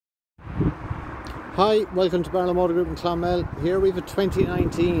Hi, welcome to Barlo Motor Group in Clonmel. Here we have a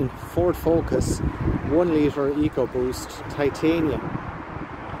 2019 Ford Focus 1 litre Ecoboost titanium.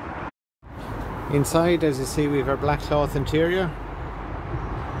 Inside, as you see, we have our black cloth interior.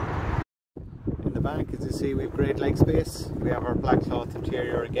 In the back, as you see, we have great leg space. We have our black cloth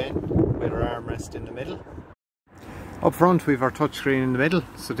interior again with our armrest in the middle. Up front we have our touchscreen in the middle,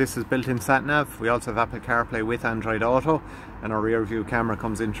 so this is built-in sat-nav. We also have Apple CarPlay with Android Auto, and our rear view camera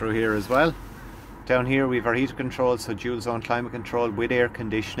comes in through here as well. Down here we have our heater control, so dual zone climate control with air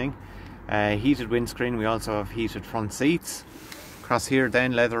conditioning, heated windscreen. We also have heated front seats. Across here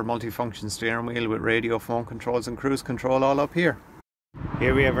then, leather multifunction steering wheel with radio, phone controls and cruise control all up here.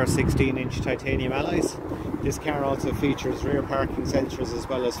 Here we have our 16-inch titanium alloys. This car also features rear parking sensors as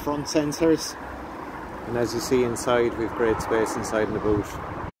well as front sensors. And as you see inside, we have great space inside in the boot.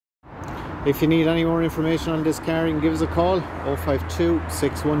 If you need any more information on this car, you can give us a call 052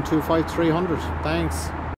 612 5300. Thanks.